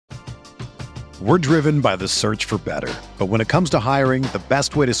We're driven by the search for better. But when it comes to hiring, the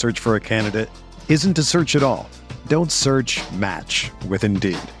best way to search for a candidate isn't to search at all. Don't search, match with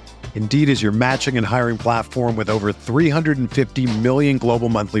Indeed. Indeed is your matching and hiring platform with over 350 million global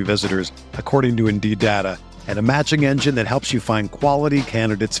monthly visitors, according to Indeed data, and a matching engine that helps you find quality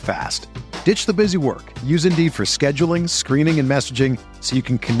candidates fast. Ditch the busy work. Use Indeed for scheduling, screening, and messaging so you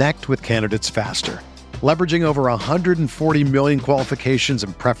can connect with candidates faster. Leveraging over 140 million qualifications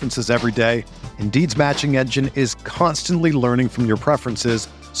and preferences every day, Indeed's matching engine is constantly learning from your preferences,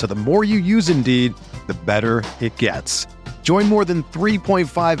 so the more you use Indeed, the better it gets. Join more than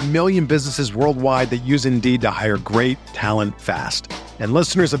 3.5 million businesses worldwide that use Indeed to hire great talent fast. And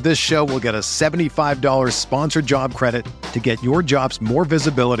listeners of this show will get a $75 sponsored job credit to get your jobs more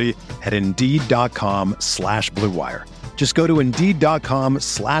visibility at Indeed.com/Blue Wire. Just go to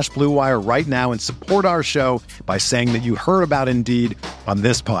Indeed.com/Blue Wire right now and support our show by saying that you heard about Indeed on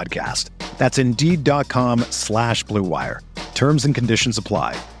this podcast. That's Indeed.com/Blue Wire. Terms and conditions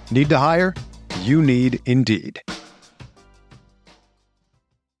apply. Need to hire? You need Indeed.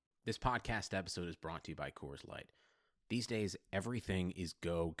 This podcast episode is brought to you by Coors Light. These days, everything is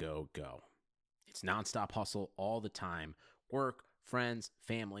go, go, go. It's nonstop hustle all the time. Work, friends,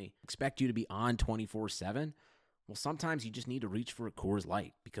 family, expect you to be on 24/7. Well, sometimes you just need to reach for a Coors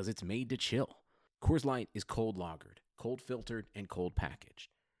Light because it's made to chill. Coors Light is cold lagered, cold filtered, and cold packaged.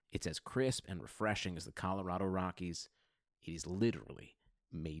 It's as crisp and refreshing as the Colorado Rockies. It is literally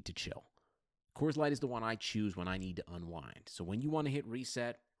made to chill. Coors Light is the one I choose when I need to unwind. So when you want to hit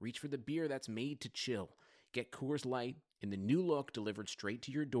reset, reach for the beer that's made to chill. Get Coors Light in the new look delivered straight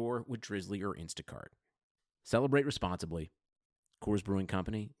to your door with Drizzly or Instacart. Celebrate responsibly. Coors Brewing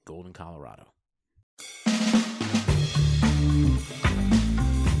Company, Golden, Colorado.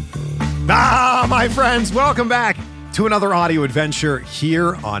 My friends, welcome back to another audio adventure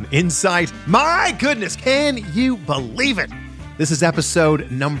here on Insight. My goodness, can you believe it? This is episode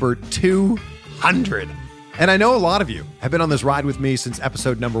number 200. And I know a lot of you have been on this ride with me since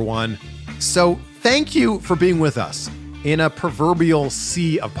episode number 1. So thank you for being with us in a proverbial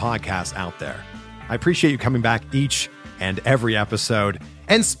sea of podcasts out there. I appreciate you coming back each and every episode.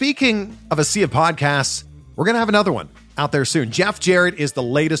 And speaking of a sea of podcasts, we're going to have another one out there soon. Jeff Jarrett is the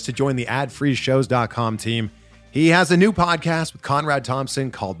latest to join the adfreeshows.com team. He has a new podcast with Conrad Thompson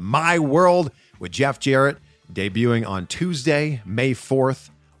called My World with Jeff Jarrett, debuting on Tuesday, May 4th.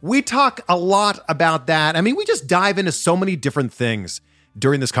 We talk a lot about that. I mean, we just dive into so many different things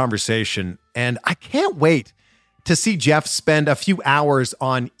during this conversation, and I can't wait to see Jeff spend a few hours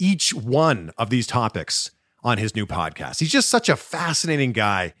on each one of these topics on his new podcast. He's just such a fascinating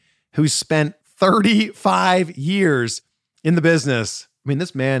guy who's spent 35 years in the business. I mean,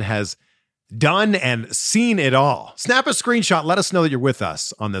 this man has done and seen it all. Snap a screenshot. Let us know that you're with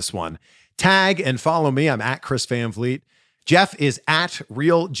us on this one. Tag and follow me. I'm at Chris Van Vliet. Jeff is at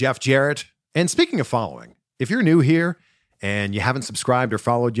Real Jeff Jarrett. And speaking of following, if you're new here and you haven't subscribed or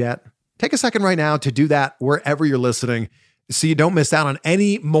followed yet, take a second right now to do that wherever you're listening so you don't miss out on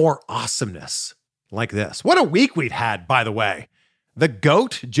any more awesomeness like this. What a week we'd had, by the way. The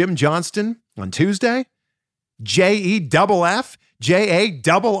GOAT, Jim Johnston, on Tuesday. JEFF, JARRETT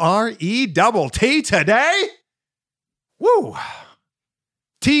today. Woo.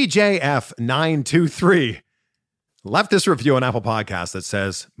 TJF923 left this review on Apple Podcasts that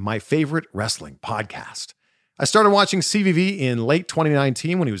says, my favorite wrestling podcast. I started watching CVV in late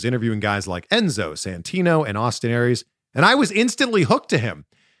 2019 when he was interviewing guys like Enzo, Santino, and Austin Aries, and I was instantly hooked to him.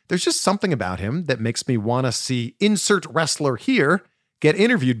 There's just something about him that makes me want to see insert wrestler here get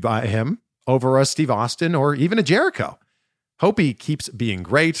interviewed by him over a Steve Austin or even a Jericho. Hope he keeps being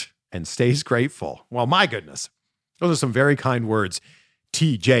great and stays grateful. Well, my goodness. Those are some very kind words,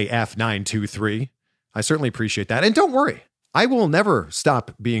 TJF923. I certainly appreciate that. And don't worry, I will never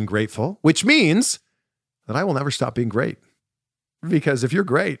stop being grateful, which means that I will never stop being great. Because if you're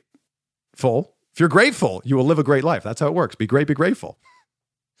grateful, you will live a great life. That's how it works. Be great, be grateful.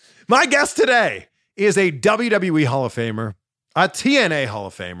 My guest today is a WWE Hall of Famer, a TNA Hall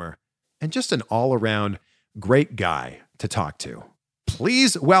of Famer, and just an all-around great guy to talk to.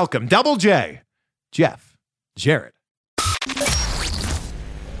 Please welcome Double J, Jeff Jarrett.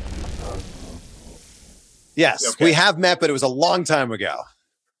 Yes, okay. We have met, but it was a long time ago.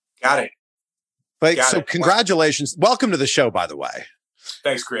 Got it. But so congratulations. Welcome to the show, by the way.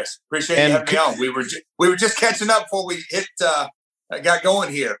 Thanks, Chris. Appreciate you having me on. We were just catching up before we got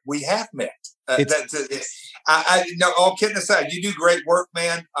going here. We have met. No, all kidding aside, you do great work,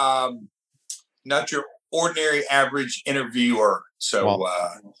 man. Not your ordinary average interviewer. So,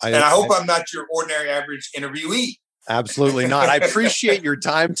 I hope I'm not your ordinary average interviewee. Absolutely not. I appreciate your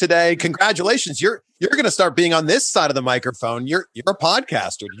time today. Congratulations. You're going to start being on this side of the microphone. You're a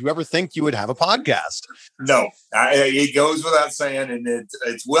podcaster. Do you ever think you would have a podcast? No, it goes without saying, and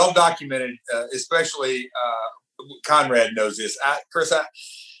it's well documented, especially Conrad knows this. Chris,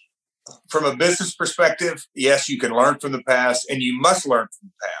 from a business perspective, yes, you can learn from the past, and you must learn from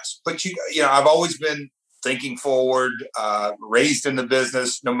the past. But I've always been thinking forward, raised in the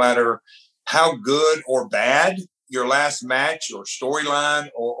business, no matter how good or bad your last match or storyline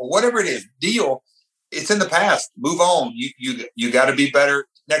or whatever it is, deal, it's in the past. Move on. You got to be better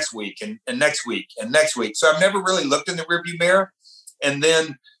next week and next week and next week. So I've never really looked in the rearview mirror. And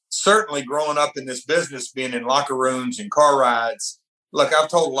then certainly growing up in this business, being in locker rooms and car rides, look, I've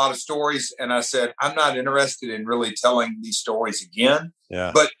told a lot of stories, and I said, I'm not interested in really telling these stories again.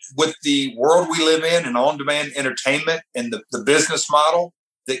 Yeah. But with the world we live in and on-demand entertainment and the business model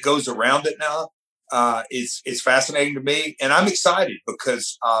that goes around it now, it's fascinating to me. And I'm excited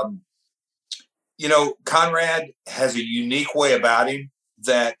because, Conrad has a unique way about him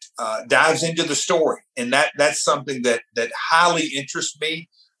that dives into the story. And that's something that highly interests me.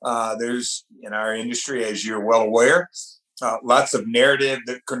 There's, in our industry, as you're well aware, lots of narrative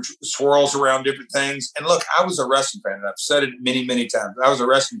that swirls around different things. And look, I was a wrestling fan, and I've said it many, many times. I was a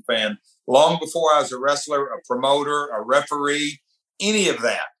wrestling fan long before I was a wrestler, a promoter, a referee, any of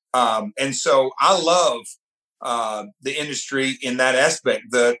that. And so I love the industry in that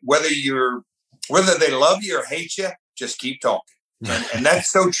aspect, that whether they love you or hate you, just keep talking. And that's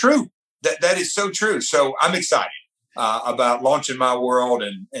so true. That is so true. So I'm excited about launching my world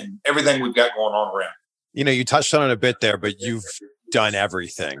and everything we've got going on around. You touched on it a bit there, but you've done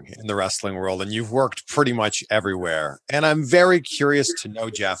everything in the wrestling world and you've worked pretty much everywhere. And I'm very curious to know,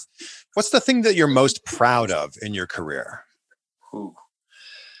 Jeff, what's the thing that you're most proud of in your career?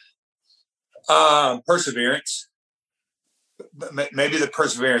 Perseverance. Maybe the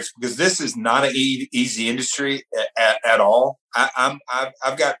perseverance, because this is not an easy industry at all. I'm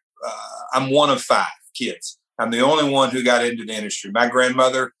one of 5 kids. I'm the only one who got into the industry. My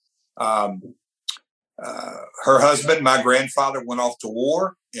grandmother, her husband, my grandfather, went off to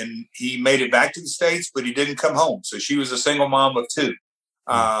war, and he made it back to the States, but he didn't come home. So she was a single mom of 2,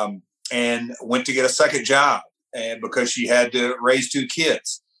 and went to get a second job, and because she had to raise 2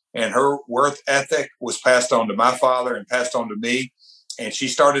 kids. And her work ethic was passed on to my father and passed on to me. And she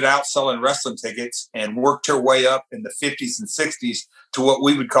started out selling wrestling tickets and worked her way up in the 50s and 60s to what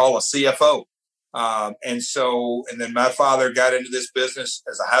we would call a CFO. And then my father got into this business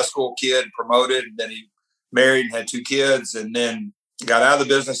as a high school kid, promoted, and then he married and had 2 kids, and then got out of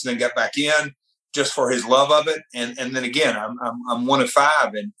the business and then got back in just for his love of it. And then again, I'm one of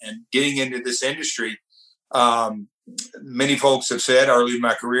 5 and getting into this industry. Many folks have said early in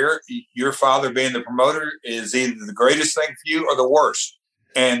my career, your father being the promoter is either the greatest thing for you or the worst.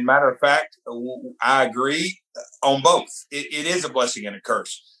 And matter of fact, I agree on both. It is a blessing and a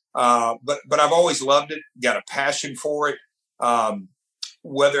curse. But I've always loved it, got a passion for it.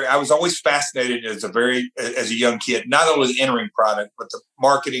 Whether I was always fascinated as a young kid, not only the entering product, but the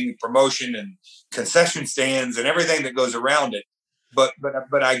marketing and promotion and concession stands and everything that goes around it. But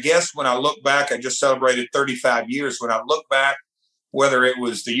I guess when I look back, I just celebrated 35 years. When I look back, whether it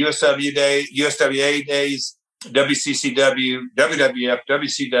was the USWA days, WCCW, WWF,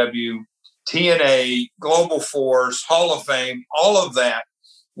 WCW, TNA, Global Force, Hall of Fame, all of that,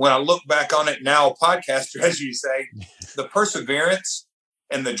 when I look back on it now, a podcaster, as you say, the perseverance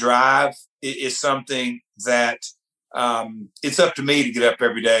and the drive is something that it's up to me to get up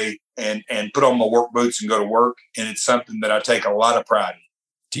every day and put on my work boots and go to work. And it's something that I take a lot of pride in.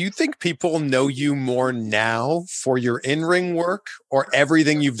 Do you think people know you more now for your in-ring work or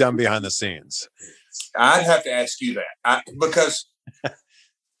everything you've done behind the scenes? I'd have to ask you that because, and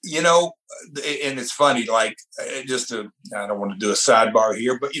it's funny, like I don't want to do a sidebar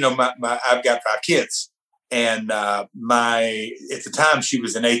here, but I've got 5 kids, and at the time she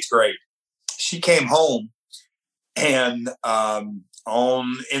was in 8th grade. She came home and on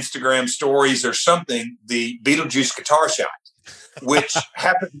Instagram stories or something, the Beetlejuice guitar shot, which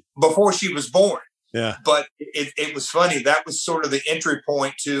happened before she was born. Yeah. But it was funny. That was sort of the entry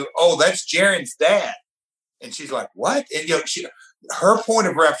point to, that's Jaren's dad. And she's like, what? And her point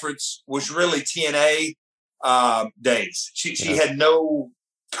of reference was really TNA days. She had no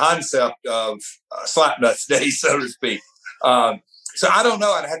concept of Slapnuts days, so to speak. So I don't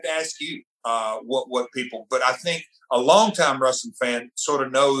know. I'd have to ask you what people, but I think a longtime wrestling fan sort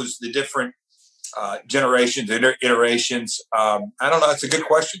of knows the different generations, iterations. I don't know. It's a good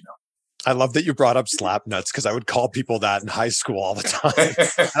question, though. I love that you brought up slap nuts because I would call people that in high school all the time.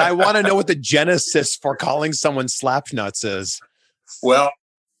 And I want to know what the genesis for calling someone slap nuts is. Well,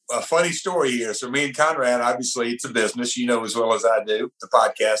 a funny story here. So me and Conrad, obviously it's a business, you know, as well as I do. The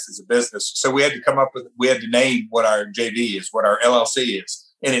podcast is a business. So we had to name what our JV is, what our LLC is.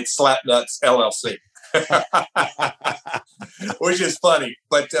 And it's Slap Nuts LLC. Which is funny.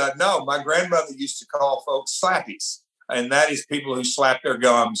 But no, my grandmother used to call folks slappies. And that is people who slap their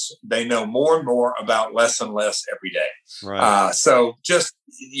gums. They know more and more about less and less every day. Right. So just,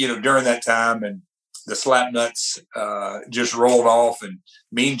 during that time, and the slap nuts just rolled off, and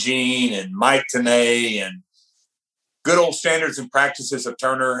Mean Gene and Mike Tenay and good old standards and practices of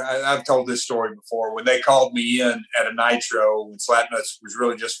Turner. I've told this story before. When they called me in at a Nitro, when slap nuts was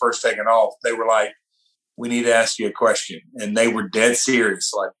really just first taking off, they were like, "We need to ask you a question." And they were dead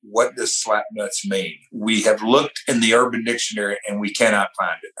serious. Like, what does slap nuts mean? We have looked in the Urban Dictionary and we cannot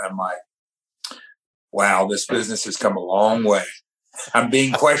find it. I'm like, wow, this business has come a long way. I'm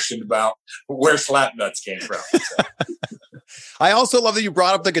being questioned about where slap nuts came from. So. I also love that you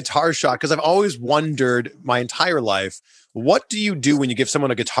brought up the guitar shot, because I've always wondered my entire life, what do you do when you give someone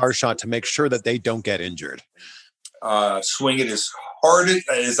a guitar shot to make sure that they don't get injured? Swing it as hard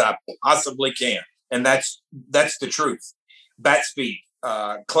as I possibly can. And that's the truth. Bat speed,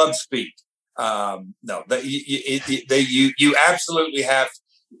 club speed. You absolutely have.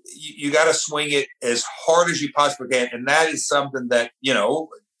 You got to swing it as hard as you possibly can, and that is something that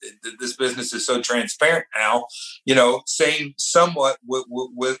this business is so transparent now. Same somewhat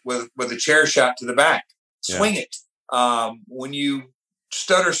with a chair shot to the back. Swing it. When you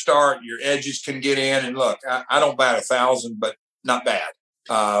stutter start, your edges can get in. And look, I don't bat 1,000, but not bad.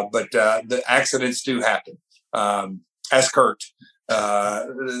 But the accidents do happen. Ask Kurt.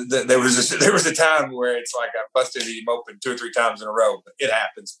 There was a time where it's like I busted him open 2 or 3 times in a row. But it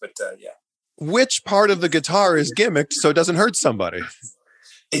happens. But yeah. Which part of the guitar is gimmicked so it doesn't hurt somebody?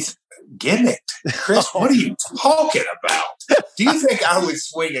 It's gimmicked, Chris. What are you talking about? Do you think I would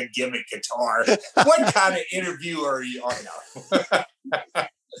swing a gimmick guitar? What kind of interviewer you are now?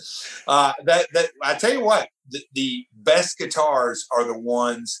 I tell you what, the best guitars are the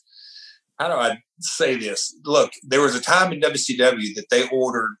ones. How do I say this? Look, there was a time in WCW that they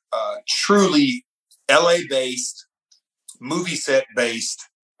ordered truly LA-based, movie set-based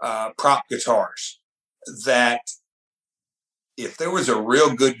prop guitars that, if there was a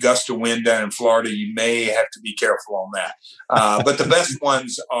real good gust of wind down in Florida, you may have to be careful on that. But the best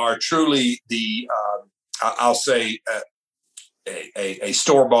ones are truly I'll say, a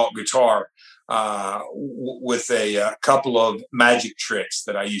store-bought guitar with a couple of magic tricks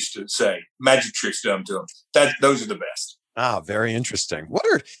that I used to say. Magic tricks done to them. Those are the best. Ah, very interesting. What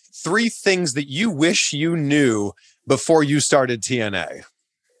are 3 things that you wish you knew before you started TNA?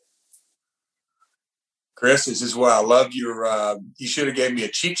 Chris, this is why I love your, you should have gave me a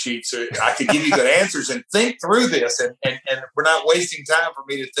cheat sheet so I could give you good answers and think through this. And we're not wasting time for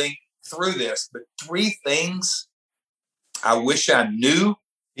me to think through this. But 3 things I wish I knew.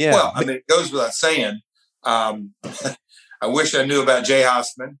 Yeah. Well, I mean, it goes without saying. I wish I knew about Jay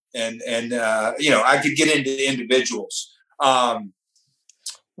Hossman, and I could get into individuals.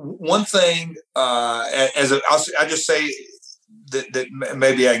 One thing, I'll just say that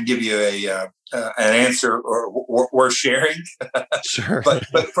maybe I can give you an answer or worth sharing. Sure.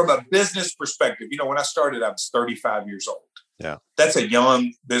 But from a business perspective, when I started, I was 35 years old. Yeah. That's a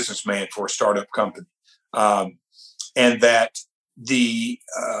young businessman for a startup company. And that the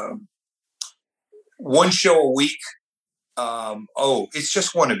one show a week, it's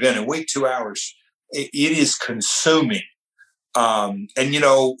just one event a week, 2 hours. It is consuming. And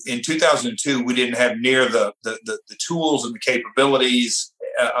in 2002, we didn't have near the tools and the capabilities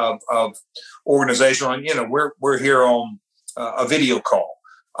of organizational. And we're here on a video call.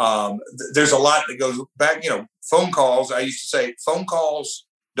 There's a lot that goes back. Phone calls. I used to say phone calls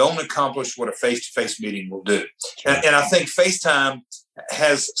don't accomplish what a face-to-face meeting will do. And I think FaceTime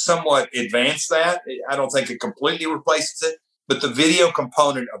has somewhat advanced that. I don't think it completely replaces it, but the video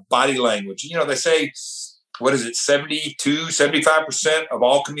component of body language. They say, what is it, 75% of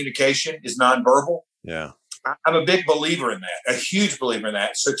all communication is nonverbal. Yeah. I'm a big believer in that, a huge believer in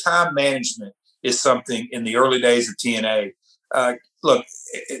that. So time management is something in the early days of TNA. Look,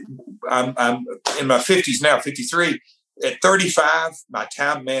 I'm in my 50s now, 53. At 35, my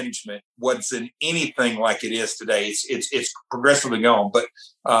time management wasn't anything like it is today. It's progressively gone. But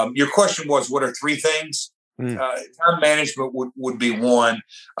your question was, what are 3 things? Time management would be 1.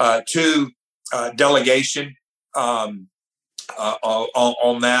 2, delegation on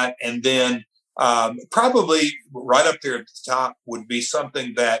that. And then probably right up there at the top would be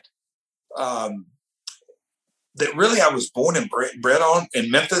something that that really I was born and bred on in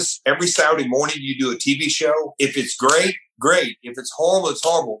Memphis. Every Saturday morning you do a TV show. If it's great, great. If it's horrible, it's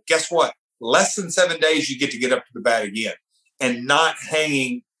horrible. Guess what? Less than 7 days, you get to get up to the bat again, and not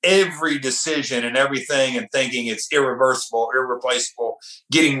hanging every decision and everything and thinking it's irreversible, irreplaceable,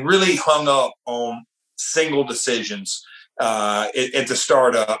 getting really hung up on single decisions at the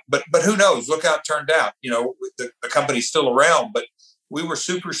startup. But who knows? Look how it turned out. The company's still around, but we were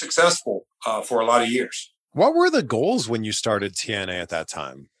super successful for a lot of years. What were the goals when you started TNA at that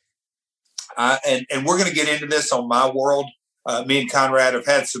time? And we're going to get into this on My World. Me and Conrad have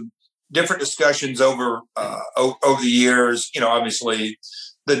had some different discussions over the years. Obviously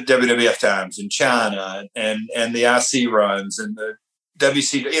the WWF times in China and the IC runs and the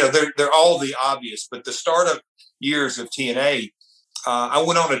WC. They're all the obvious. But the startup years of TNA, I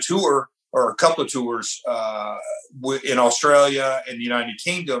went on a tour or a couple of tours in Australia and the United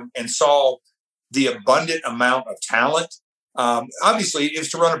Kingdom and saw the abundant amount of talent. Obviously, it was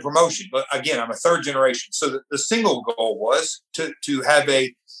to run a promotion. But again, I'm a third generation. So the single goal was to have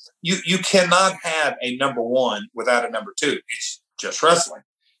you cannot have a number one without a number two. It's just wrestling.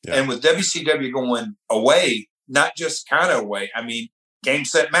 Yeah. And with WCW going away, not just kind of away, I mean, game,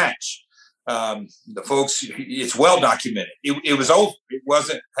 set, match. The folks, it's well documented. It was over. It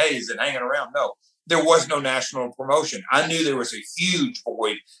wasn't, hey, is it hanging around? No. There was no national promotion. I knew there was a huge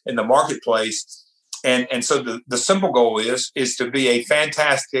void in the marketplace. And so the simple goal is to be a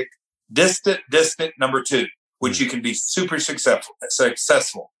fantastic, distant number two, which you can be super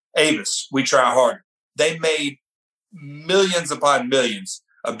successful. Avis, we try harder. They made millions upon millions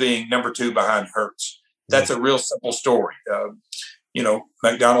of being number two behind Hertz. That's a real simple story.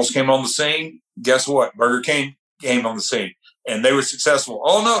 McDonald's came on the scene. Guess what? Burger King came on the scene. And they were successful.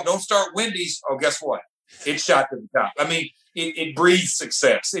 Oh, no, don't start Wendy's. Oh, guess what? It shot to the top. I mean, it breeds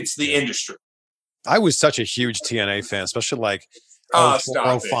success. It's the industry. I was such a huge TNA fan, especially like 05,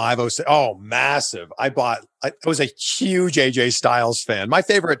 06. Oh, massive. I was a huge AJ Styles fan. My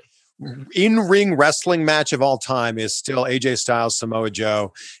favorite in-ring wrestling match of all time is still AJ Styles, Samoa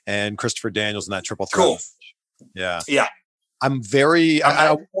Joe, and Christopher Daniels in that triple threat. Cool. Yeah. Yeah. I'm very...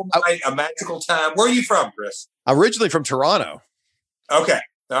 a magical time. Where are you from, Chris? Originally from Toronto. Okay.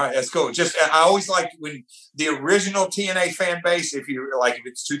 All right, that's cool. Just I always like when the original TNA fan base, if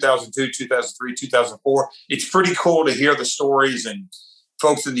it's 2002, 2003, 2004, it's pretty cool to hear the stories and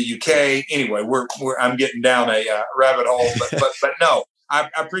folks in the UK. Anyway, I'm getting down a rabbit hole, but no, I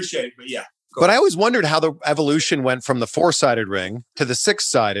appreciate it. But yeah. But I always wondered how the evolution went from the 4-sided ring to the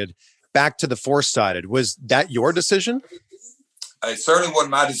 6-sided back to the 4-sided. Was that your decision? It certainly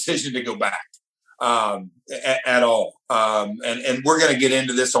wasn't my decision to go back. At all. And we're going to get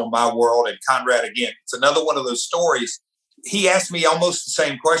into this on My World. And Conrad, again, it's another one of those stories. He asked me almost the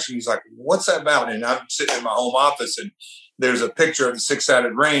same question. He's like, what's that about? And I'm sitting in my home office and there's a picture of the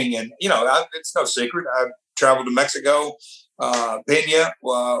 6-sided ring. And, it's no secret. I've traveled to Mexico, Pena,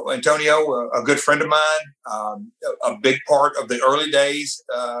 Antonio, a good friend of mine, a big part of the early days.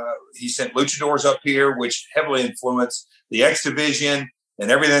 He sent luchadors up here, which heavily influenced the X Division and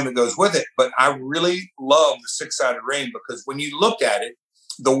everything that goes with it. But I really love the 6-sided ring because when you look at it,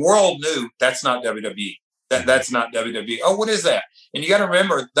 the world knew that's not WWE. That's not WWE. Oh, what is that? And you got to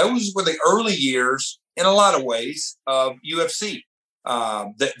remember, those were the early years, in a lot of ways, of UFC.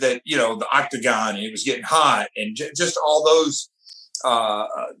 The Octagon, and it was getting hot, and just all those,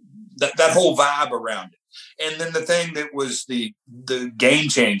 that whole vibe around it. And then the thing that was the game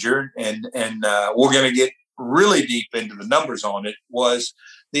changer, and we're going to get really deep into the numbers on it, was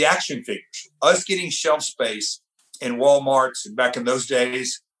the action figures. Us getting shelf space in Walmarts, and back in those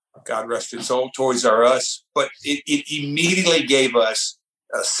days, God rest its soul, Toys R Us, but it immediately gave us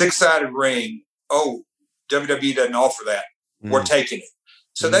a 6-sided ring. Oh, WWE doesn't offer that. We're taking it.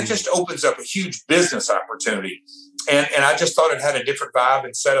 So that just opens up a huge business opportunity. And I just thought it had a different vibe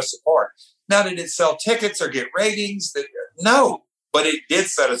and set us apart. Now, did it sell tickets or get ratings? No, but it did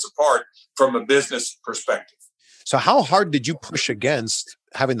set us apart from a business perspective. So how hard did you push against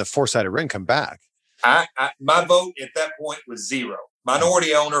having the 4-sided ring come back? My vote at that point was 0.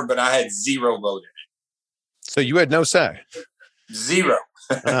 Minority owner, but I had 0 vote in it. So you had no say? 0.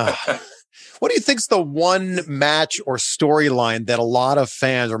 What do you think's the one match or storyline that a lot of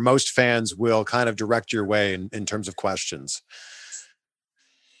fans or most fans will kind of direct your way in terms of questions?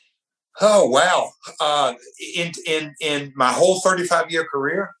 Oh, wow. In my whole 35-year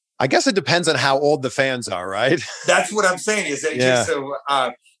career? I guess it depends on how old the fans are, right? That's what I'm saying is that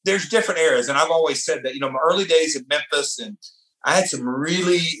there's different eras. And I've always said that, my early days in Memphis, and I had some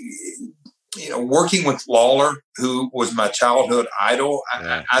really working with Lawler, who was my childhood idol,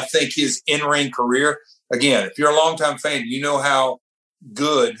 I think his in-ring career, again, if you're a longtime fan, you know how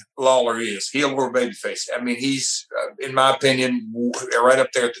good Lawler is. Heel or babyface. I mean, he's, in my opinion, right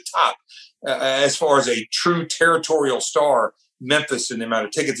up there at the top. As far as a true territorial star, Memphis and the amount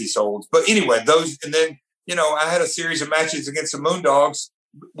of tickets he sold. But anyway, and then, I had a series of matches against the Moondogs.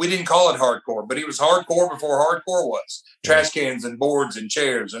 We didn't call it hardcore, but he was hardcore before hardcore was. Trash cans and boards and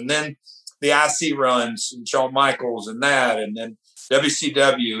chairs. And then the IC runs and Shawn Michaels and that, and then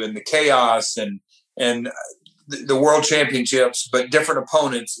WCW and the Chaos and the World Championships, but different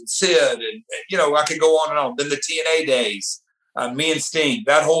opponents and Sid and I could go on and on. Then the TNA days, me and Sting,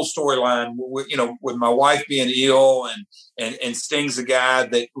 that whole storyline, with my wife being ill and Sting's a guy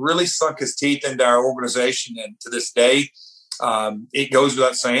that really sunk his teeth into our organization, and to this day, it goes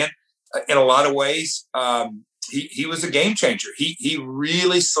without saying, in a lot of ways, he was a game changer. He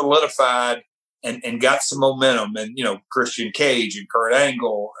really solidified and got some momentum, and Christian Cage and Kurt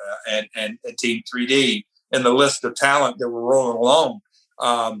Angle and Team 3D and the list of talent that were rolling along.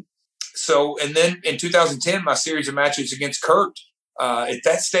 And then in 2010, my series of matches against Kurt, at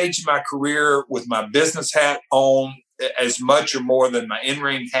that stage of my career, with my business hat on as much or more than my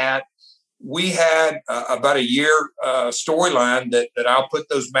in-ring hat, we had about a year storyline that I'll put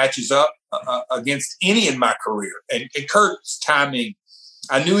those matches up against any in my career. And Kurt's timing,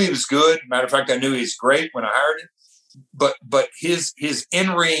 I knew he was good. Matter of fact, I knew he was great when I hired him. But his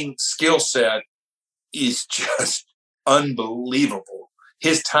in-ring skill set is just unbelievable.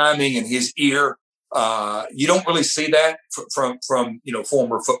 His timing and his ear, you don't really see that from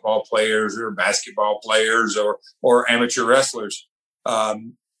former football players or basketball players or amateur wrestlers.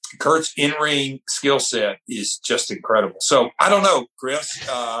 Kurt's in-ring skill set is just incredible. So I don't know, Chris.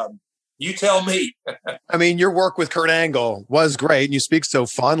 You tell me. I mean, your work with Kurt Angle was great, and you speak so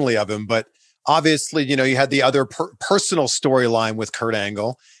fondly of him. But obviously, you had the other personal storyline with Kurt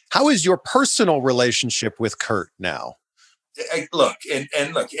Angle. How is your personal relationship with Kurt now? Look,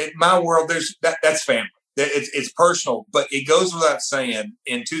 and look, in my world, that's family. It's personal, but it goes without saying.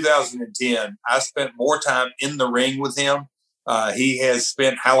 In 2010, I spent more time in the ring with him. He has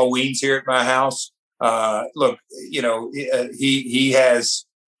spent Halloweens here at my house. Look, he has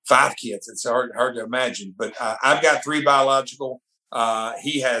 5 kids. It's hard to imagine, but I've got 3 biological.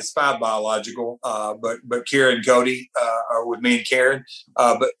 He has 5 biological, but Kira and Cody are with me and Karen.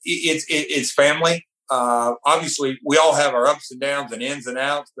 But it's family. Obviously, we all have our ups and downs and ins and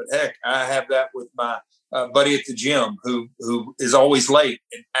outs. But heck, I have that with my buddy at the gym who is always late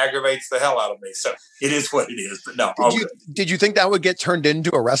and aggravates the hell out of me. So it is what it is. But no, did you think that would get turned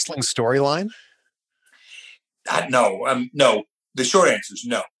into a wrestling storyline? No. No. The short answer is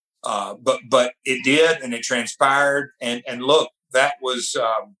no. But it did, and it transpired. And look, that was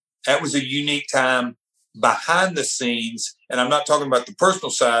a unique time behind the scenes. And I'm not talking about the personal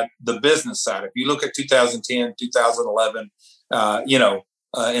side, the business side. If you look at 2010, 2011,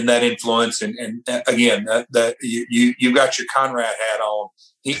 and that influence, and again, you got your Conrad hat on.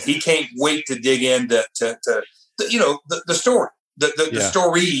 He can't wait to dig into the story, the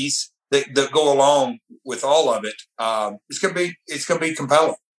stories that go along with all of it. It's gonna be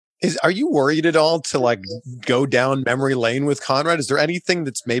compelling. Are you worried at all to go down memory lane with Conrad? Is there anything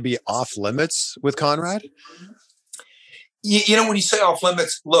that's maybe off limits with Conrad? When you say off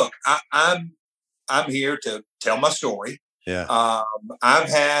limits, look, I'm here to tell my story. Yeah. I've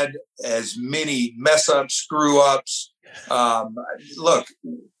had as many mess ups, screw ups. Look,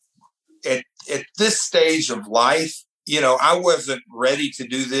 at this stage of life, I wasn't ready to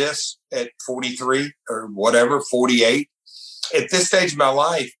do this at 43 or whatever, 48. At this stage of my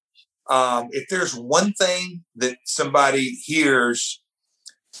life, if there's one thing that somebody hears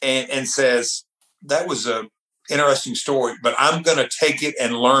and says, that was a interesting story, but I'm going to take it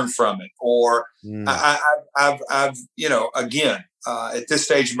and learn from it. Or I've again, at this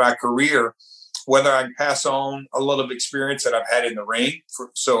stage of my career, whether I can pass on a little of experience that I've had in the ring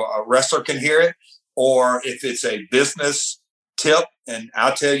so a wrestler can hear it, or if it's a business tip and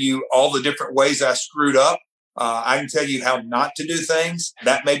I'll tell you all the different ways I screwed up, I can tell you how not to do things.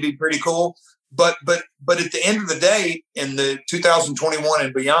 That may be pretty cool. But at the end of the day, in the 2021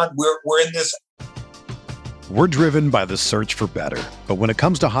 and beyond, we're in this. We're driven by the search for better. But when it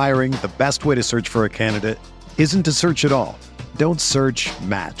comes to hiring, the best way to search for a candidate isn't to search at all. Don't search,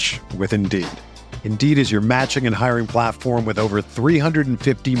 match with Indeed. Indeed is your matching and hiring platform with over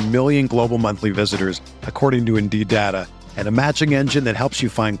 350 million global monthly visitors, according to Indeed data, and a matching engine that helps you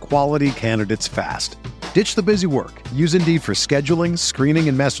find quality candidates fast. Ditch the busy work. Use Indeed for scheduling, screening,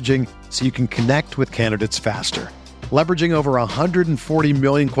 and messaging so you can connect with candidates faster. Leveraging over 140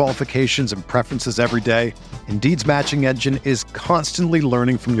 million qualifications and preferences every day, Indeed's matching engine is constantly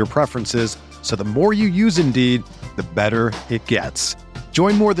learning from your preferences, so the more you use Indeed, the better it gets.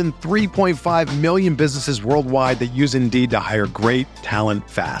 Join more than 3.5 million businesses worldwide that use Indeed to hire great talent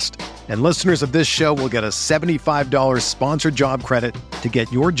fast. And listeners of this show will get a $75 sponsored job credit to get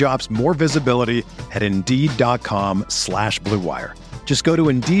your jobs more visibility at Indeed.com/Blue Wire. Just go to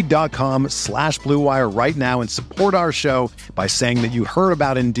Indeed.com/Blue Wire right now and support our show by saying that you heard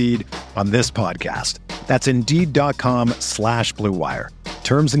about Indeed on this podcast. That's Indeed.com/Blue Wire.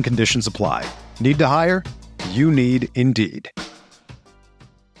 Terms and conditions apply. Need to hire? You need Indeed.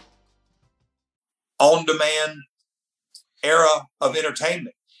 On-demand era of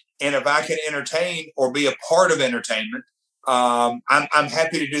entertainment. And if I can entertain or be a part of entertainment, I'm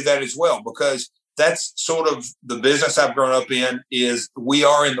happy to do that as well, because that's sort of the business I've grown up in. Is we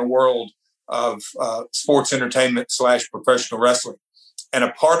are in the world of sports entertainment / professional wrestling. And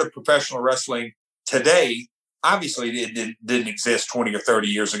a part of professional wrestling today, obviously it didn't exist 20 or 30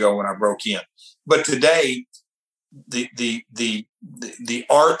 years ago when I broke in. But today, the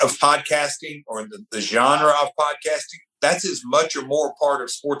art of podcasting, or the genre of podcasting, that's as much or more part of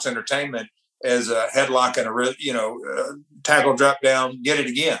sports entertainment as a headlock and a tackle drop down, get it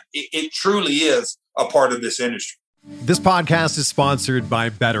again. It truly is a part of this industry. This podcast is sponsored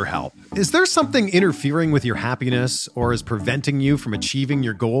by BetterHelp. Is there something interfering with your happiness or is preventing you from achieving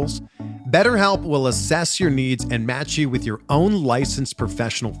your goals? BetterHelp will assess your needs and match you with your own licensed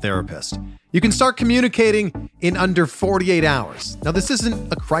professional therapist. You can start communicating in under 48 hours. Now, this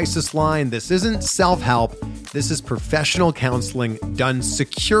isn't a crisis line. This isn't self-help. This is professional counseling done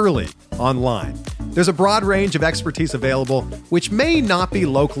securely online. There's a broad range of expertise available, which may not be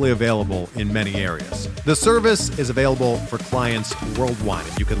locally available in many areas. The service is available for clients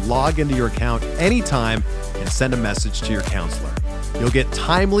worldwide. You can log into your account anytime and send a message to your counselor. You'll get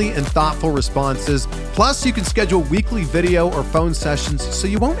timely and thoughtful responses. Plus, you can schedule weekly video or phone sessions so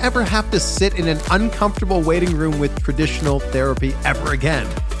you won't ever have to sit in an uncomfortable waiting room with traditional therapy ever again.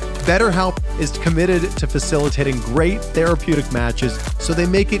 BetterHelp is committed to facilitating great therapeutic matches, so they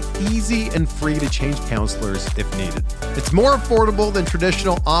make it easy and free to change counselors if needed. It's more affordable than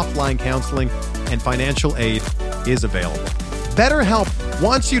traditional offline counseling, and financial aid is available. BetterHelp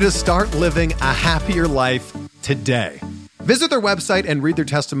wants you to start living a happier life today. Visit their website and read their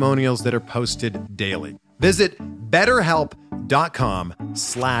testimonials that are posted daily. Visit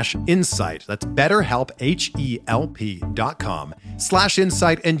BetterHelp.com/insight. That's BetterHelp,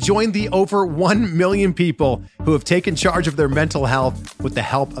 HELP.com/insight, and join the over 1 million people who have taken charge of their mental health with the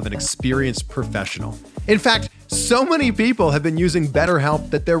help of an experienced professional. In fact, so many people have been using BetterHelp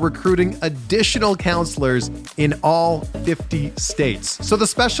that they're recruiting additional counselors in all 50 states. So the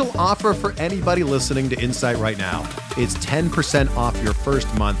special offer for anybody listening to Insight right now is 10% off your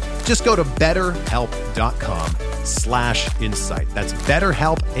first month. Just go to BetterHelp.com/insight. That's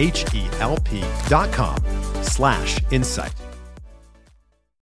BetterHelp, HELP.com/insight.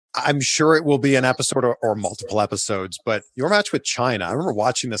 I'm sure it will be an episode or multiple episodes, but your match with Chyna, I remember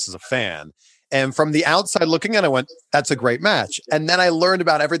watching this as a fan. And from the outside looking in, I went, that's a great match. And then I learned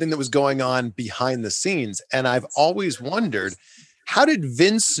about everything that was going on behind the scenes. And I've always wondered, how did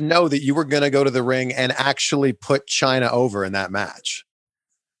Vince know that you were going to go to the ring and actually put Chyna over in that match?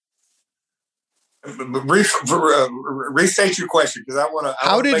 Restate your question, because I want to.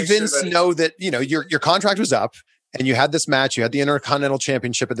 How did Vince know that, your contract was up and you had this match, you had the Intercontinental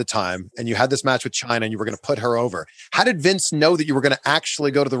Championship at the time, and you had this match with Chyna and you were going to put her over? How did Vince know that you were going to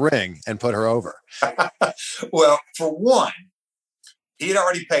actually go to the ring and put her over? Well, for one, he had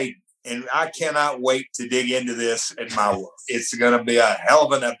already paid me, and I cannot wait to dig into this in my world. It's going to be a hell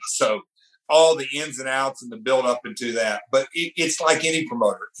of an episode. All the ins and outs and the build up into that. But it's like any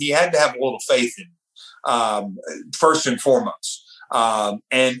promoter. He had to have a little faith in me, first and foremost. And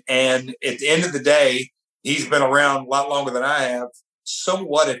at the end of the day, he's been around a lot longer than I have. So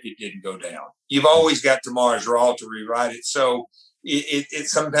what if it didn't go down? You've always got tomorrow's Raw to rewrite it. So it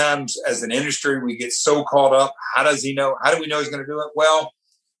sometimes as an industry, we get so caught up. How does he know? How do we know he's going to do it? Well,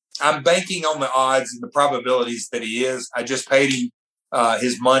 I'm banking on the odds and the probabilities that he is. I just paid him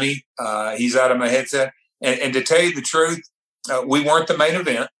his money. He's out of my headset. And to tell you the truth, we weren't the main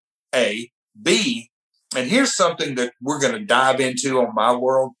event, A. B, and here's something that we're going to dive into on my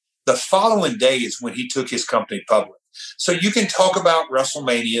world. The following day is when he took his company public. So you can talk about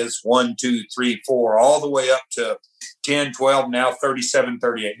WrestleManias 1, 2, 3, 4, all the way up to 10, 12, now 37,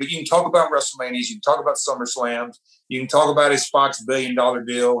 38. But you can talk about WrestleManias. You can talk about SummerSlams. You can talk about his Fox $1 billion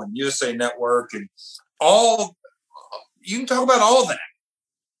deal and USA Network and all. You can talk about all that.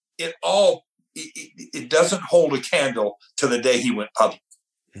 It all it doesn't hold a candle to the day he went public.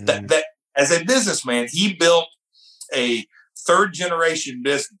 That as a businessman, he built a third generation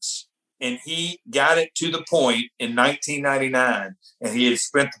business, and he got it to the point in 1999, and he had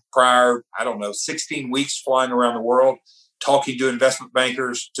spent the prior, 16 weeks flying around the world, talking to investment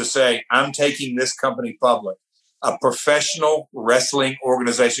bankers to say, I'm taking this company public, a professional wrestling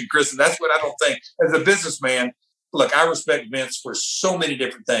organization. Chris, and that's what I don't think. As a businessman, look, I respect Vince for so many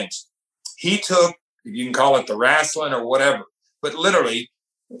different things. He took, you can call it the wrestling or whatever, but literally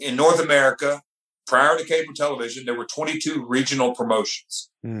in North America, prior to cable television, there were 22 regional promotions.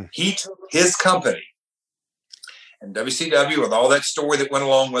 He took his company and WCW, with all that story that went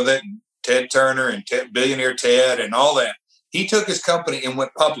along with it, and Ted Turner and Billionaire Ted and all that, he took his company and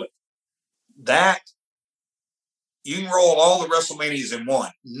went public. That, you can roll all the WrestleManias in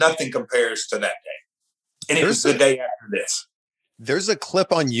one. Nothing compares to that day. And it was the day after this. There's a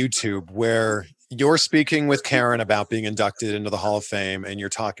clip on YouTube where you're speaking with Karen about being inducted into the Hall of Fame, and you're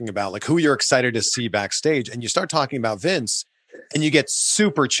talking about like who you're excited to see backstage, and you start talking about Vince, and you get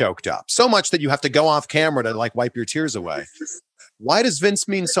super choked up, so much that you have to go off camera to like wipe your tears away. Why does Vince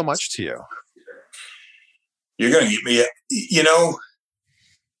mean so much to you? You're going to get me,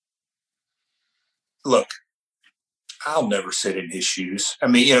 look, I'll never sit in his shoes. I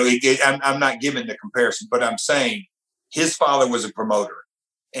mean, I'm not giving the comparison, but I'm saying his father was a promoter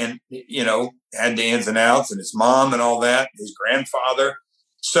and, had the ins and outs, and his mom and all that, his grandfather.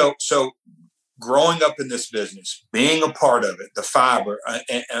 So growing up in this business, being a part of it, the fiber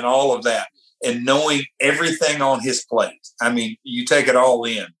and all of that, and knowing everything on his plate. I mean, you take it all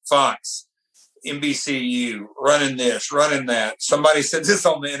in. Fox, NBCU, running this, running that. Somebody said this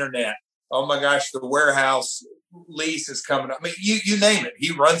on the internet. Oh my gosh, the warehouse lease is coming up. I mean, you name it.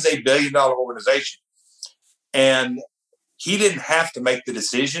 He runs a $1 billion organization. And he didn't have to make the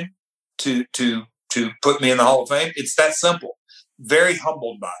decision to put me in the Hall of Fame. It's that simple. Very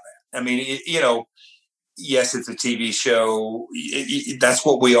humbled by that. I mean, yes, it's a TV show. That's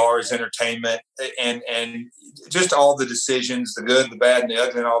what we are as entertainment, and just all the decisions, the good, the bad, and the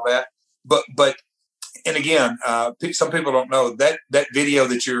ugly, and all that. But and again, some people don't know that video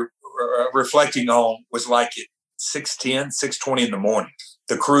that you're reflecting on was like at 6:10, 6:20 in the morning.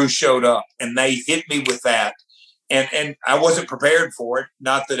 The crew showed up, and they hit me with that. And I wasn't prepared for it.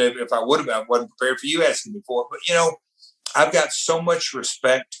 Not that if I would have, I wasn't prepared for you asking me for it. But, I've got so much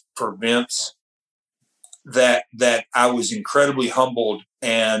respect for Vince that I was incredibly humbled.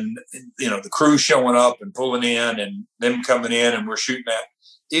 And, the crew showing up and pulling in and them coming in and we're shooting at.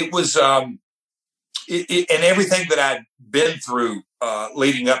 It was and everything that I'd been through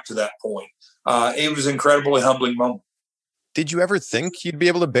leading up to that point. It was an incredibly humbling moment. Did you ever think you'd be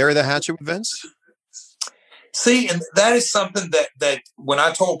able to bury the hatchet with Vince? See, and that is something that when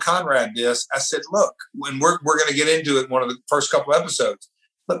I told Conrad this, I said, look, when we're going to get into it in one of the first couple episodes,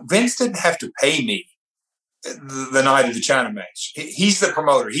 look, Vince didn't have to pay me the night of the China match. He's the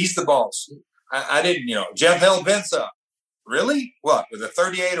promoter. He's the boss. I didn't, Jeff held Vince up. Really? What, with a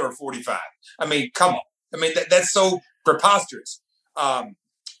 38 or a 45? I mean, come on. I mean, that's so preposterous.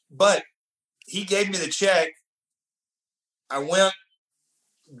 But he gave me the check. I went,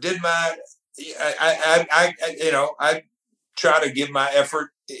 did my... I try to give my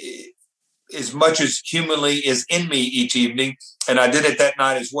effort as much as humanly is in me each evening, and I did it that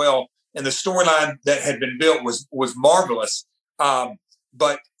night as well. And the storyline that had been built was marvelous.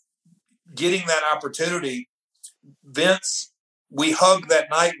 But getting that opportunity, Vince, we hugged that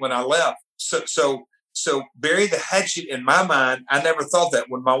night when I left. So bury the hatchet in my mind. I never thought that.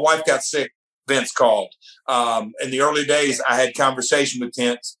 When my wife got sick, Vince called. In the early days, I had conversation with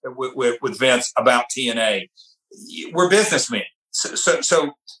Vince about TNA. We're businessmen.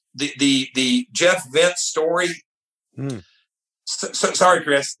 So the Jeff Vince story. So sorry,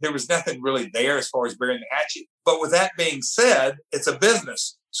 Chris, there was nothing really there as far as burying the hatchet. But with that being said, it's a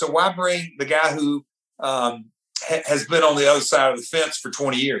business. So why bring the guy who has been on the other side of the fence for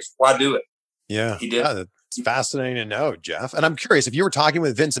 20 years? Why do it? Yeah, he did. It's fascinating to know, Jeff. And I'm curious, if you were talking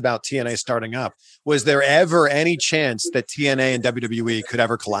with Vince about TNA starting up, was there ever any chance that TNA and WWE could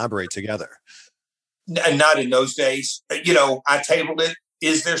ever collaborate together? Not in those days. I tabled it.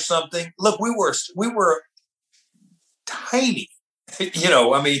 Is there something? Look, we were tiny. But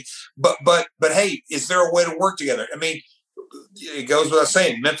hey, is there a way to work together? I mean, it goes without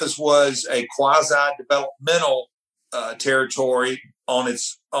saying, Memphis was a quasi-developmental territory on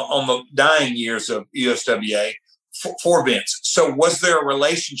the dying years of USWA for Vince. So was there a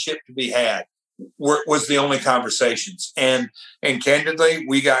relationship to be had? Was the only conversations, and candidly,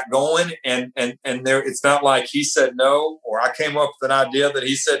 we got going, and there, it's not like he said no, or I came up with an idea that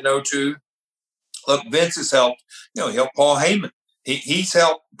he said no to. Look, Vince has helped, he helped Paul Heyman. He's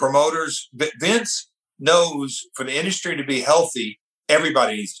helped promoters. Vince knows for the industry to be healthy,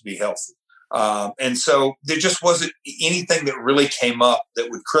 everybody needs to be healthy. And so there just wasn't anything that really came up that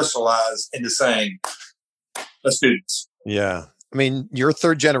would crystallize into saying, let's do this. Yeah. I mean, you're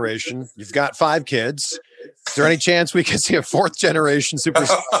third generation. You've got 5 kids. Is there any chance we could see a 4th generation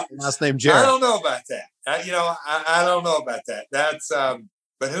superstar last name Jarrett? I don't know about that. I don't know about that. That's,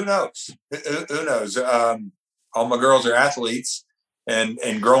 but who knows? Who knows? All my girls are athletes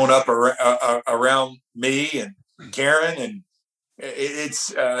and growing up around me and Karen, and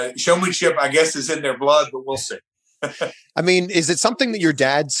it's showmanship, I guess, is in their blood, but we'll see. I mean, is it something that your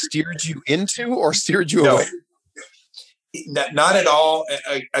dad steered you into or steered you away? Not at all.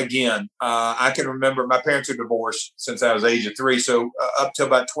 Again, I can remember my parents are divorced since I was age of 3. So up to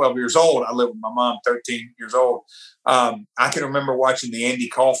about 12 years old, I lived with my mom, 13 years old. I can remember watching the Andy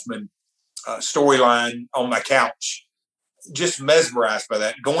Kaufman storyline on my couch, just mesmerized by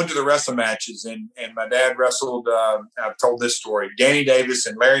that, going to the wrestling matches. And my dad wrestled, I've told this story, Danny Davis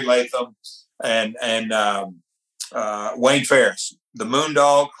and Larry Latham and Wayne Ferris, the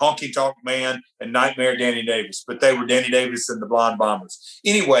Moondog, Honky Tonk Man, and Nightmare Danny Davis. But they were Danny Davis and the Blonde Bombers.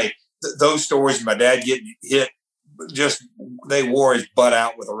 Anyway, those stories, my dad getting hit, just they wore his butt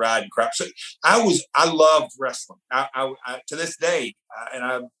out with a ride and crap. So I loved wrestling. I to this day,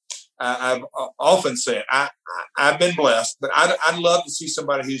 and I've often said I've been blessed, but I'd love to see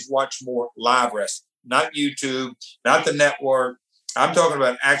somebody who's watched more live wrestling, not YouTube, not the network. I'm talking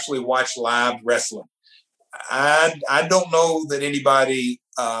about actually watch live wrestling. I don't know that anybody,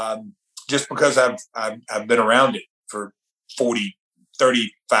 just because I've been around it for 40,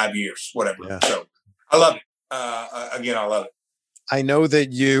 35 years, whatever. Yeah. So I love it. Again, I love it. I know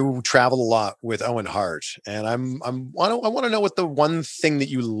that you travel a lot with Owen Hart, and I want to know what the one thing that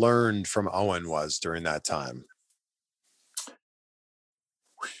you learned from Owen was during that time.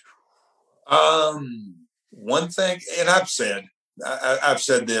 One thing, and I've said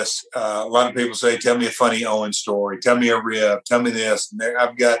this. A lot of people say, "Tell me a funny Owen story. Tell me a rib. Tell me this." And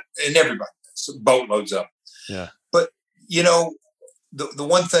I've got, and everybody, boatloads of them. Yeah. But the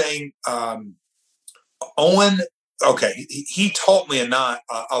one thing, Owen. Okay, he taught me a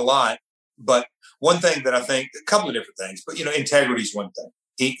lot. But one thing that I think, a couple of different things. But integrity is one thing.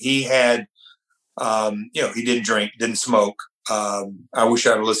 He had, he didn't drink, didn't smoke. I wish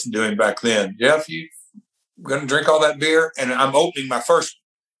I'd have listened to him back then. Jeff, you going to drink all that beer? And I'm opening my first.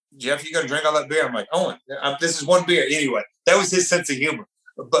 Jeff, you going to drink all that beer? I'm like, Owen, this is one beer. Anyway, that was his sense of humor.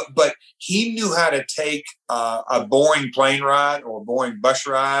 But he knew how to take a boring plane ride or a boring bus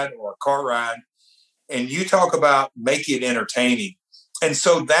ride or a car ride, and you talk about make it entertaining. And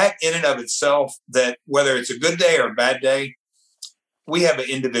so that in and of itself, that whether it's a good day or a bad day, we have an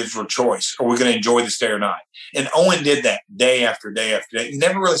individual choice. Are we going to enjoy this day or not? And Owen did that day after day after day. You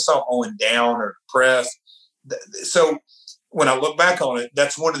never really saw Owen down or depressed. So when I look back on it,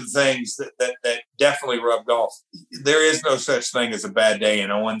 that's one of the things that definitely rubbed off. There is no such thing as a bad day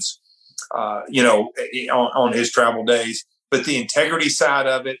in Owens, on his travel days. But the integrity side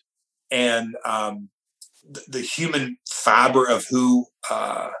of it and the human fiber of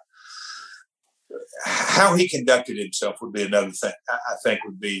how he conducted himself would be another thing. I think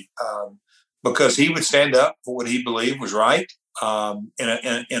would be because he would stand up for what he believed was right in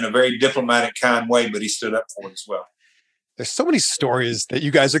a very diplomatic, kind way, but he stood up for it as well. There's so many stories that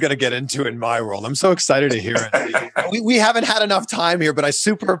you guys are going to get into in my world. I'm so excited to hear it. we haven't had enough time here, but I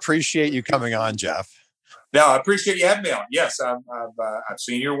super appreciate you coming on, Jeff. No, I appreciate you having me on. Yes, I've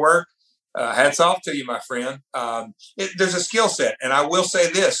seen your work. Hats off to you, my friend. There's a skill set. And I will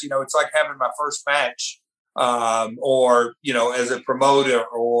say this, it's like having my first match or, as a promoter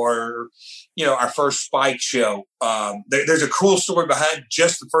or, our first Spike show. There's a cool story behind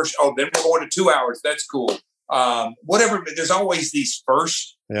just the first. Oh, then we're going to 2 hours. That's cool. Whatever. There's always these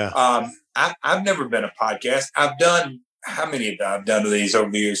first. Yeah. I've never been a podcast. I've done, how many have I've done of these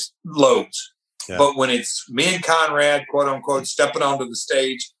over the years? Loads. Yeah. But when it's me and Conrad, quote unquote, stepping onto the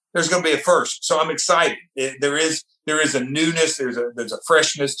stage, there's going to be a first. So I'm excited. There is a newness. There's a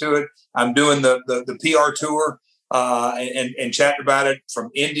freshness to it. I'm doing the PR tour and chatting about it from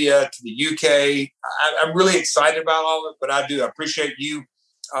India to the UK. I'm really excited about all of it, but I appreciate you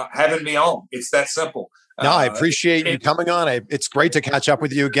having me on. It's that simple. No, I appreciate you coming on. It's great to catch up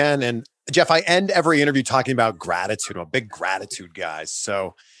with you again. And Jeff, I end every interview talking about gratitude. I'm a big gratitude guy.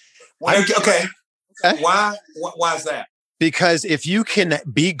 So, okay. Why is that? Because if you can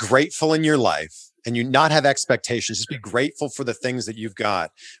be grateful in your life and you not have expectations, just be grateful for the things that you've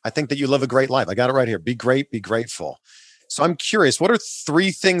got. I think that you live a great life. I got it right here. Be great, be grateful. So I'm curious, what are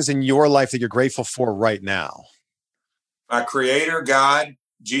 3 things in your life that you're grateful for right now? My Creator, God,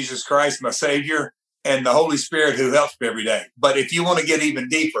 Jesus Christ, my Savior, and the Holy Spirit who helps me every day. But if you want to get even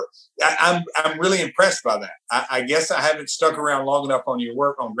deeper, I'm really impressed by that. I guess I haven't stuck around long enough on your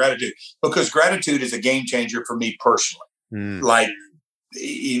work on gratitude, because gratitude is a game changer for me personally. Like,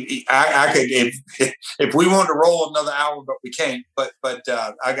 I could, if we wanted to roll another hour, but we can't. But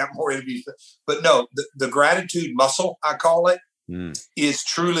I got more interviews. But no, the gratitude muscle, I call it, is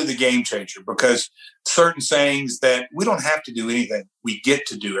truly the game changer, because certain sayings that we don't have to do anything, we get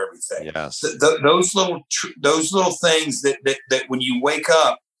to do everything. Yes. Those little things that when you wake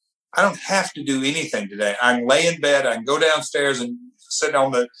up, I don't have to do anything today. I can lay in bed, I can go downstairs and sit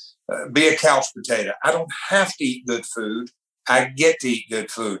on be a couch potato. I don't have to eat good food. I get to eat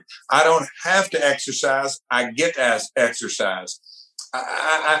good food. I don't have to exercise. I get to exercise.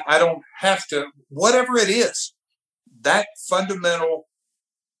 I don't have to, whatever it is. That fundamental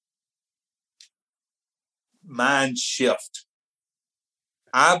mind shift,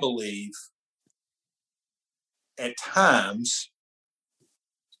 I believe, at times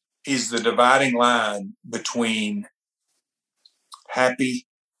is the dividing line between happy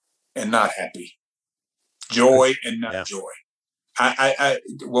and not happy, joy and not joy.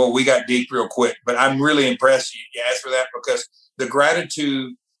 Well, we got deep real quick, but I'm really impressed you asked for that, because the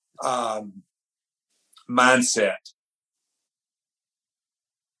gratitude mindset,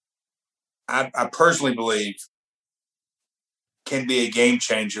 I personally believe, can be a game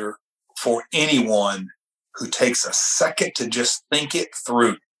changer for anyone who takes a second to just think it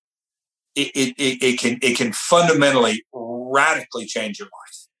through. It can fundamentally, radically change your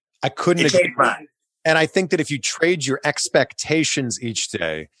life. I couldn't agree. And I think that if you trade your expectations each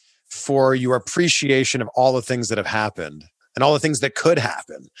day for your appreciation of all the things that have happened and all the things that could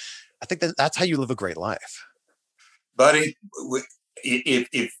happen, I think that's how you live a great life. Buddy,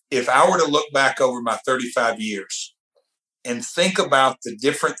 if I were to look back over my 35 years and think about the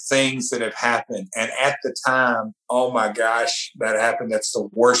different things that have happened, and at the time, oh my gosh, that happened, that's the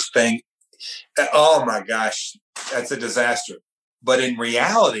worst thing. Oh my gosh, that's a disaster. But in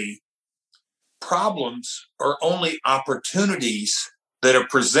reality, problems are only opportunities that are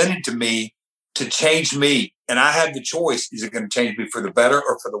presented to me to change me. And I have the choice. Is it going to change me for the better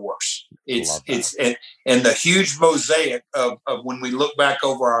or for the worse? And the huge mosaic of when we look back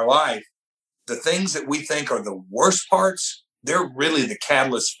over our life, the things that we think are the worst parts, they're really the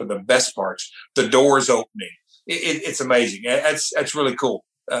catalyst for the best parts. The doors opening. It's amazing. That's really cool.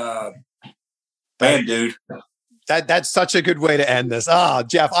 Man, dude. That's such a good way to end this.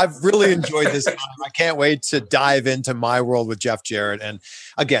 Jeff, I've really enjoyed this time. I can't wait to dive into My World with Jeff Jarrett. And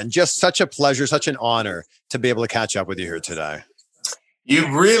again, just such a pleasure, such an honor to be able to catch up with you here today.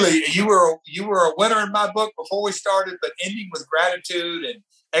 You were a winner in my book before we started, but ending with gratitude and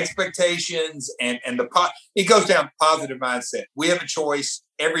expectations and it goes down positive mindset. We have a choice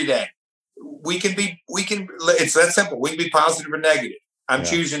every day. It's that simple. We can be positive or negative. I'm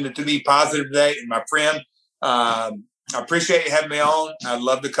choosing to be positive today. And my friend, I appreciate you having me on. I'd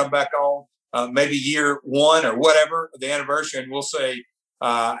love to come back on, maybe year 1 or whatever, the anniversary, and we'll say,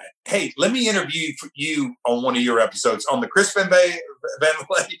 hey, let me interview you on one of your episodes. On the Chris Van Vliet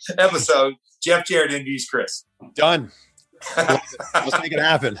episode, Jeff Jarrett interviews Chris. Done. Let's make it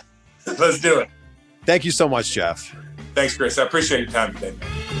happen. Let's do it. Thank you so much, Jeff. Thanks, Chris. I appreciate your time today.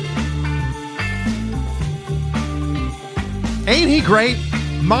 Ain't he great?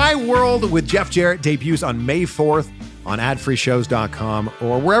 My World with Jeff Jarrett debuts on May 4th on adfreeshows.com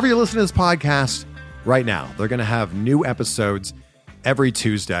or wherever you listen to this podcast right now. They're going to have new episodes every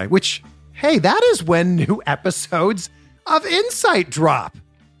Tuesday, which, hey, that is when new episodes of Insight drop.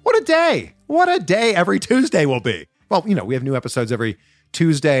 What a day. What a day every Tuesday will be. Well, we have new episodes every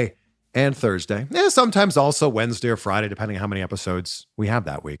Tuesday and Thursday. Sometimes also Wednesday or Friday, depending on how many episodes we have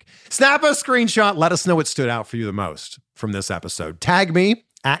that week. Snap a screenshot. Let us know what stood out for you the most from this episode. Tag me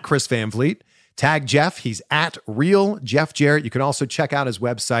at Chris Van Vliet. Tag Jeff. He's at Real Jeff Jarrett. You can also check out his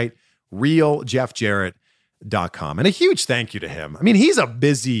website, realjeffjarrett.com. And a huge thank you to him. I mean, he's a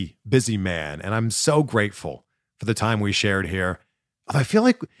busy, busy man, and I'm so grateful for the time we shared here. I feel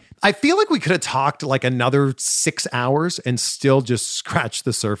like we could have talked like another 6 hours and still just scratched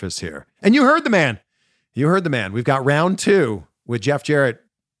the surface here. And you heard the man. We've got round 2 with Jeff Jarrett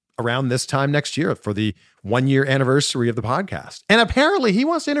around this time next year for the 1-year anniversary of the podcast. And apparently he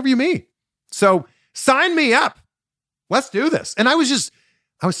wants to interview me. So sign me up. Let's do this. And I was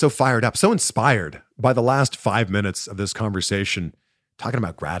so fired up, so inspired by the last 5 minutes of this conversation talking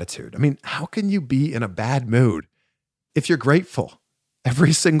about gratitude. I mean, how can you be in a bad mood if you're grateful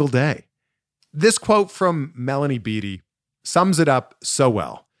every single day? This quote from Melanie Beattie sums it up so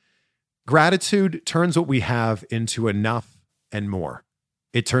well. Gratitude turns what we have into enough and more.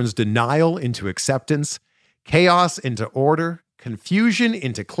 It turns denial into acceptance, chaos into order, confusion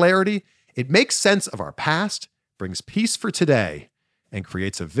into clarity. It makes sense of our past, brings peace for today, and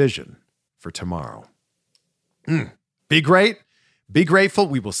creates a vision for tomorrow. Be great. Be grateful.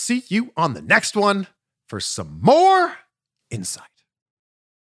 We will see you on the next one for some more insight.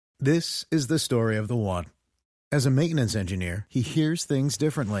 This is the story of the one. As a maintenance engineer, he hears things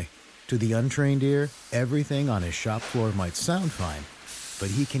differently. To the untrained ear, everything on his shop floor might sound fine,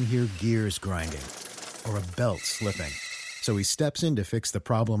 but he can hear gears grinding or a belt slipping. So he steps in to fix the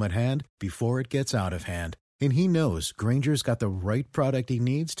problem at hand before it gets out of hand. And he knows Grainger's got the right product he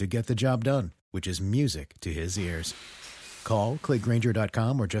needs to get the job done, which is music to his ears. Call, click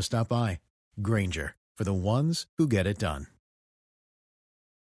Grainger.com, or just stop by. Grainger, for the ones who get it done.